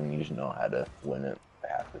natural and you just know how to win it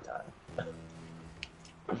half the time.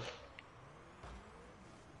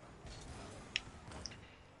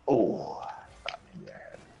 Oh, maybe I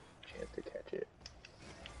had a chance to catch it.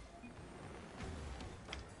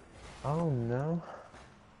 Oh no.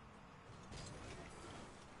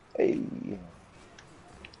 Hey.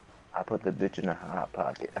 I put the bitch in the hot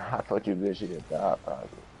pocket. I put your bitch in the hot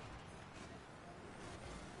pocket.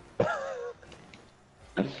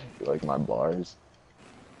 You like my bars?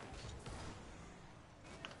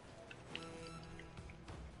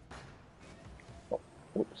 Oh,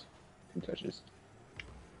 whoops. 2 touches.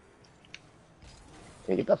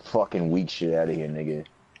 Hey, get the fucking weak shit out of here, nigga.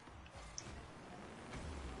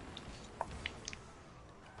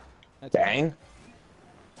 That's enough. Dang.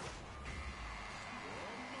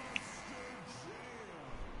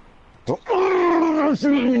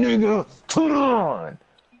 Shoot me, nigga. Come on.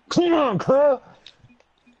 Come on, cuz.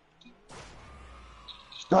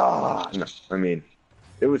 Ah, no. I mean,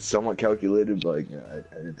 it was somewhat calculated, but like,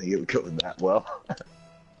 I didn't think it would go that well.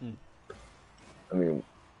 Hmm. I mean,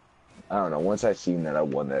 I don't know. Once I seen that I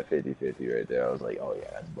won that 50-50 right there, I was like, oh yeah,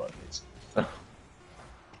 that's buckets.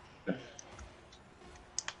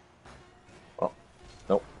 Oh,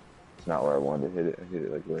 nope. It's not where I wanted to hit it. I hit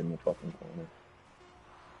it like right in the fucking corner.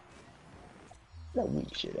 That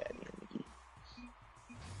weak shit out of here, Mickey.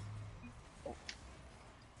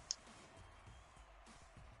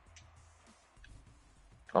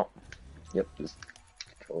 Oh, yep, this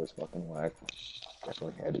controller's fucking whack.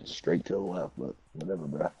 Definitely had it straight to the left, but whatever,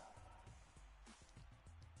 bruh.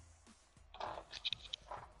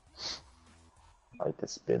 I like to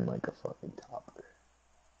spin like a fucking topper.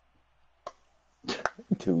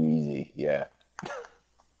 Too easy, yeah.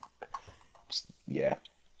 Yeah.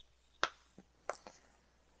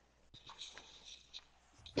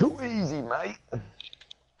 Too easy, mate.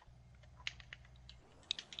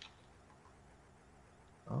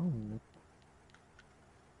 Oh, no.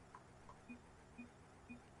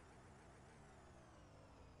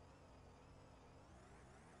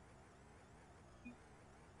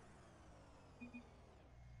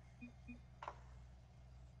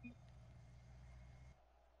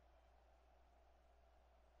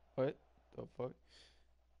 What the fuck?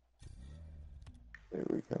 There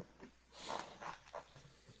we go.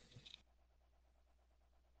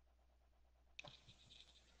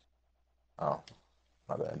 Oh,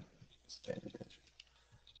 my bad. Just paying attention.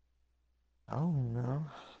 Oh, no.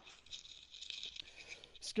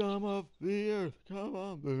 Scum of the earth, come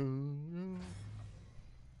on, boom.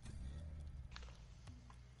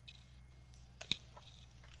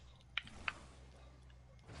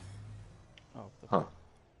 Oh, the Huh. fuck.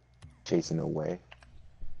 Chasing away.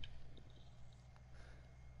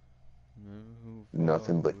 No,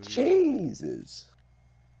 Nothing but forward. cheeses.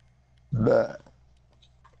 But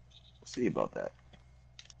we'll see about that.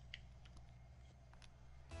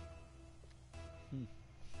 Hmm.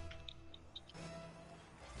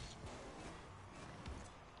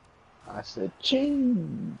 I said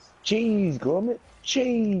cheese. Cheese, Gromit.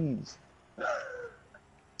 Cheese.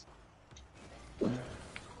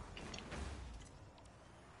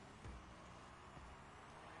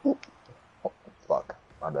 Oh, fuck.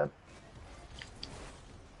 My bad.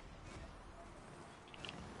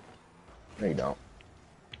 No, you don't.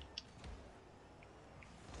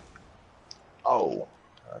 Oh.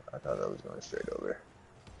 I thought I was going straight over.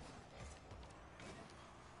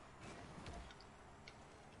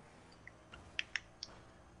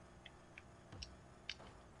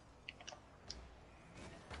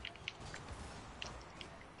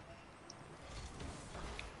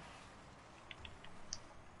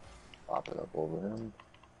 Pop it up over him.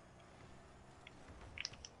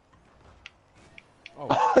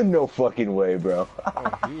 Oh, No fucking way, bro.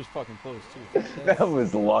 oh, he was fucking close too. That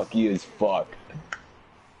was lucky as fuck.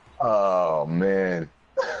 Oh, man.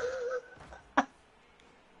 I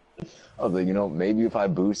was like, you know, maybe if I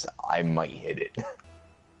boost, I might hit it.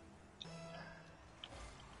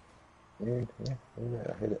 Yeah,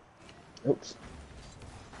 I hit it. Oops.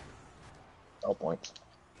 No points.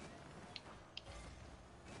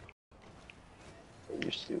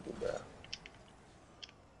 You're stupid, bro.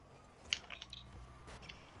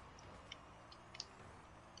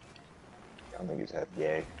 Y'all niggas have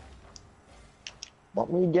gay.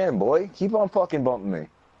 Bump me again, boy. Keep on fucking bumping me.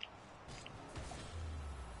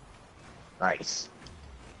 Nice.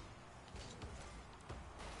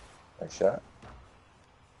 Nice shot.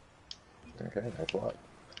 Okay, nice luck.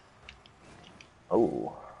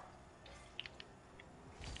 Oh.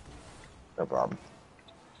 No problem.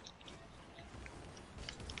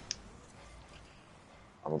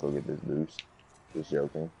 I'm gonna go get this boost. Just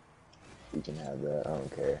joking. You can have that. I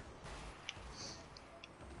don't care.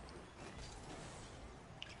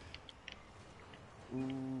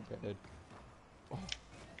 Ooh, bad. Oh.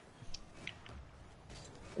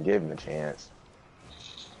 I gave him a chance.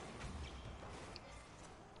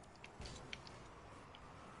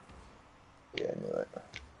 Yeah, I knew it.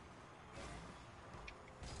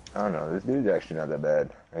 I don't know. This dude's actually not that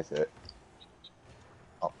bad. That's it.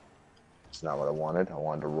 Oh, it's not what I wanted. I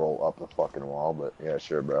wanted to roll up the fucking wall, but yeah,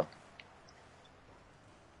 sure, bro.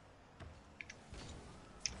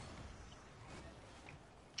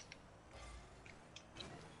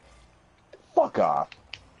 Fuck off.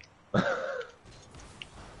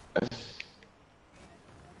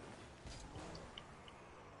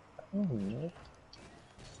 Oh, man.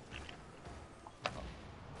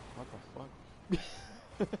 What the fuck?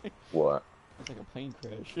 What? It's like a plane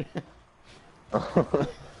crash.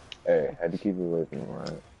 Hey, had to keep it away from him,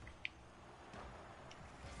 right?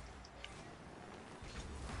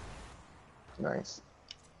 Nice.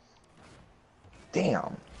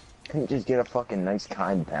 Damn. Couldn't just get a fucking nice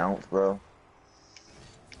kind bounce, bro.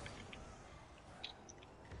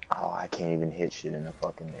 Oh, I can't even hit shit in the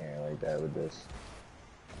fucking air like that with this.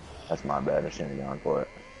 That's my bad. I shouldn't have gone for it.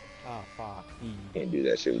 Ah, fuck. Can't do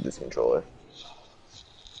that shit with this controller.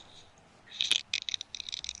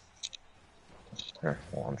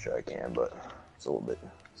 Well, I'm sure I can, but it's a little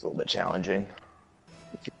bit challenging.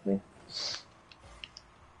 Excuse me.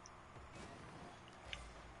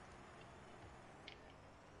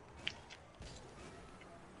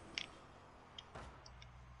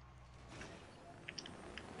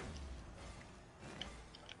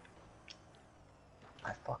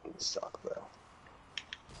 I fucking suck, bro.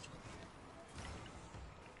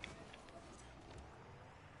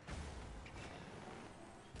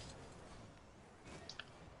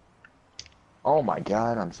 Oh my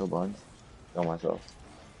god, I'm so bugged. Kill myself.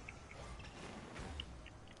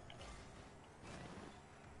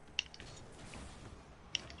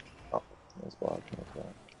 Oh, nice block, nice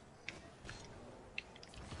block.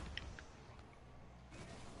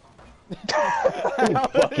 You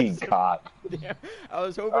fucking cock. Damn, I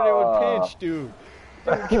was hoping it would pinch, dude.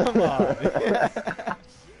 Dude, come on.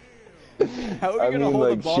 How are I you gonna mean, hold the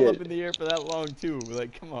like, ball shit. up in the air for that long, too?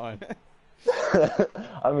 Like, come on.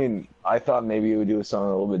 I mean, I thought maybe it would do something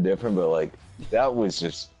a little bit different, but like, that was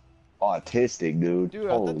just autistic, dude. Dude, I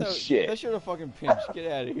thought Holy that shit. should have fucking pinched.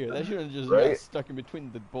 Get out of here. That should have just got Right? stuck in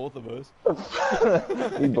between the both of us.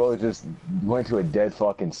 We both just went to a dead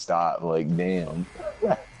fucking stop, like, damn.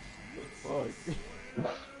 Fuck.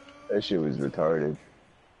 That shit was retarded.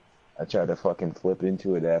 I tried to fucking flip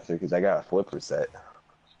into it after, because I got a flipper set.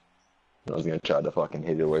 I was gonna try to fucking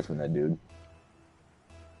hit it away from that dude.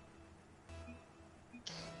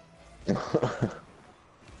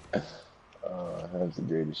 That's the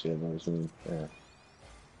greatest shit I've ever seen. Yeah.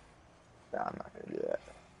 Nah, I'm not gonna do that.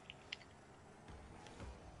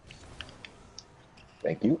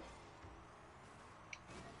 Thank you.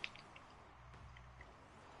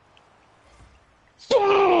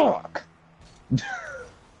 Fuck!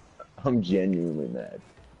 I'm genuinely mad.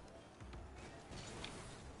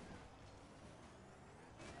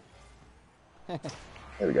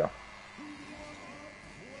 There we go.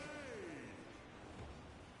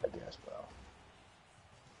 I guess, bro.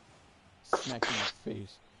 Smack you in the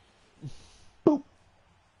face. Boop.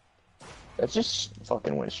 That just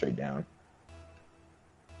fucking went straight down.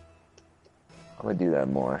 I'm gonna do that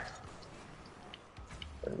more.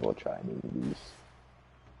 And we'll try new of these.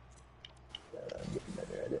 I'm getting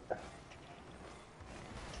better at it.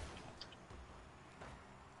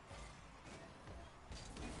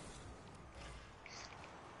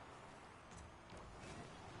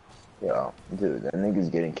 Yo, dude, that nigga's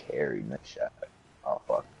getting carried. Nice shot. Oh,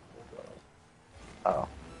 fuck. Oh.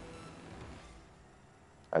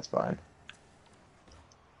 That's fine.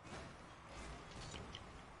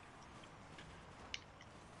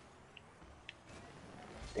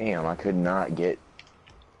 Damn, I could not get...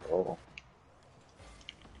 Oh.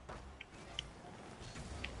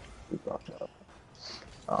 We fucked up.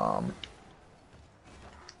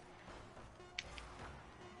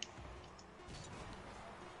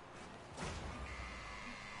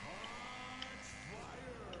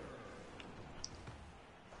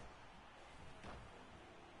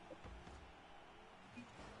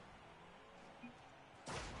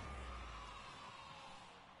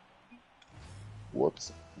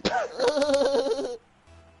 Whoops.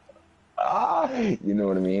 Ah, you know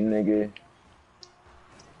what I mean, nigga?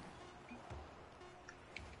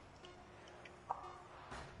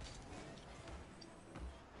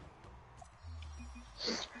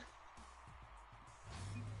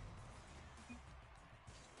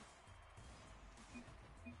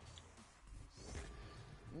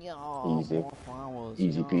 Yeah, Easy. more flowers.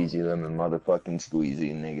 Easy Yeah. peasy lemon motherfucking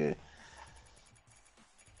squeezy, nigga.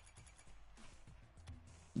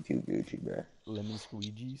 You too Gucci, bro. Lemon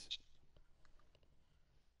squeegees.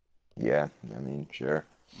 Yeah, I mean, sure.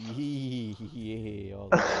 Yeah, all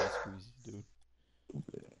the lemon squeezies, dude.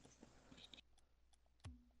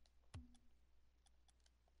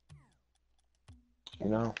 You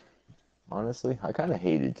know, honestly, I kind of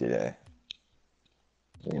hated today.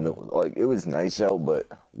 Why? Like it was nice out, but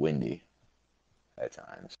windy at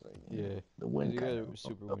times. Like, Yeah, the cause wind you kind got of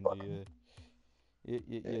super the windy. fucking. Yeah.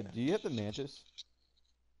 Yeah. Yeah. Do you have the mantis?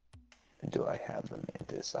 Do I have the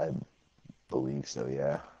mantis? I believe so.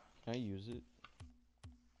 Yeah. Can I use it?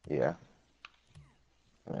 Yeah.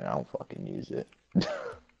 I mean, I don't fucking use it.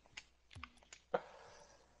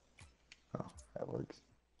 Oh, that works.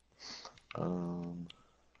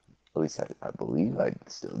 At least I believe I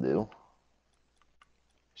still do.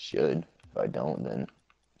 Should. If I don't, then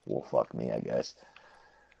well, fuck me, I guess.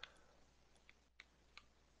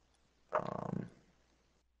 Um.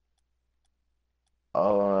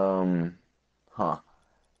 Um. Huh.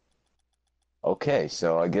 Okay,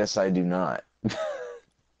 so I guess I do not.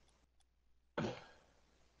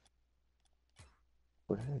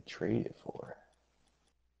 What did I trade it for?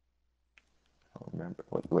 I don't remember.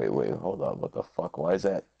 Wait, hold on. What the fuck? Why is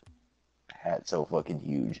that hat so fucking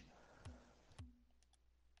huge?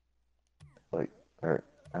 Like, or,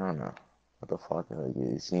 I don't know. What the fuck? Like,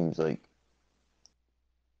 it seems like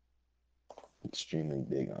extremely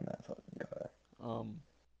big on that fucking car. Um,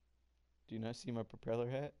 do you not see my propeller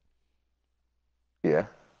hat? Yeah,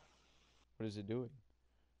 What is it doing?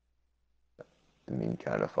 I mean,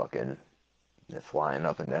 kind of fucking flying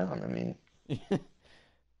up and down. I mean,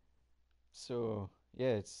 So yeah,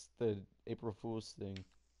 it's the April Fool's thing.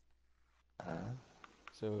 uh,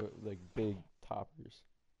 So like big toppers,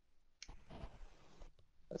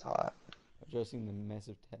 that's hot. addressing the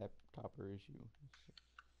massive topper issue.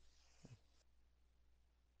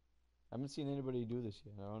 I haven't seen anybody do this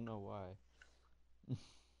yet. I don't know why.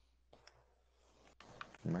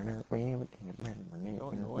 Look how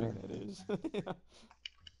annoying that is.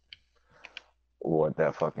 What,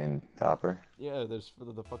 that fucking topper? Yeah, there's for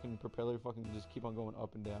the fucking propeller fucking just keep on going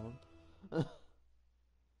up and down.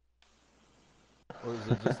 Or is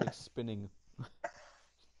it just like spinning?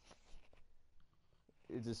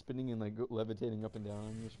 Is it spinning and like levitating up and down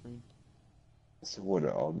on your screen? So what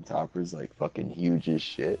are all the toppers like fucking huge as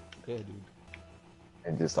shit Yeah, dude. and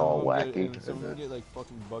And just some of all them get wacky? and some of them get like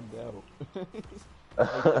fucking bugged out. Like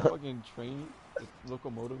that Fuck, fucking train, the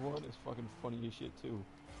locomotive one is fucking funny as shit too.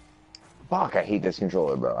 I hate this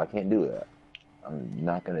controller, bro. I can't do that. I'm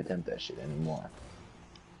not gonna attempt that shit anymore.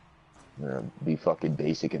 I'm gonna be fucking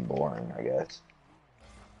basic and boring, I guess.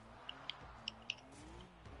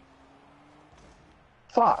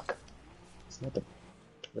 Fuck! It's not the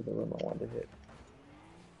room I wanted to hit.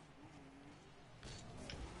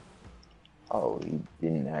 Oh, he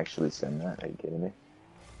didn't actually send that. Are you kidding me?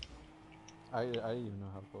 I didn't even know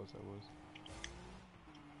how close I was.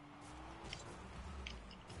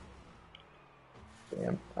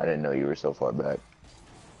 Damn, I didn't know you were so far back.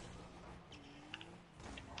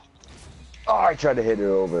 Oh, I tried to hit it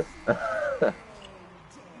over.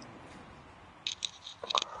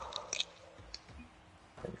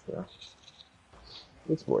 Thanks, bro.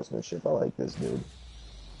 Good sportsmanship. I like this dude.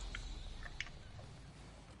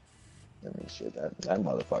 I mean, shit, that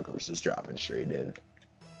motherfucker was just dropping straight in.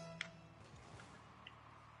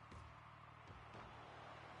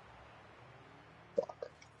 Fuck.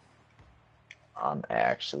 I'm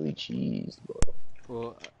actually cheesed, bro.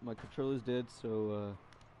 Well, my controller's dead, so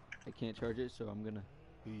I can't charge it, so I'm gonna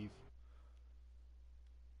leave.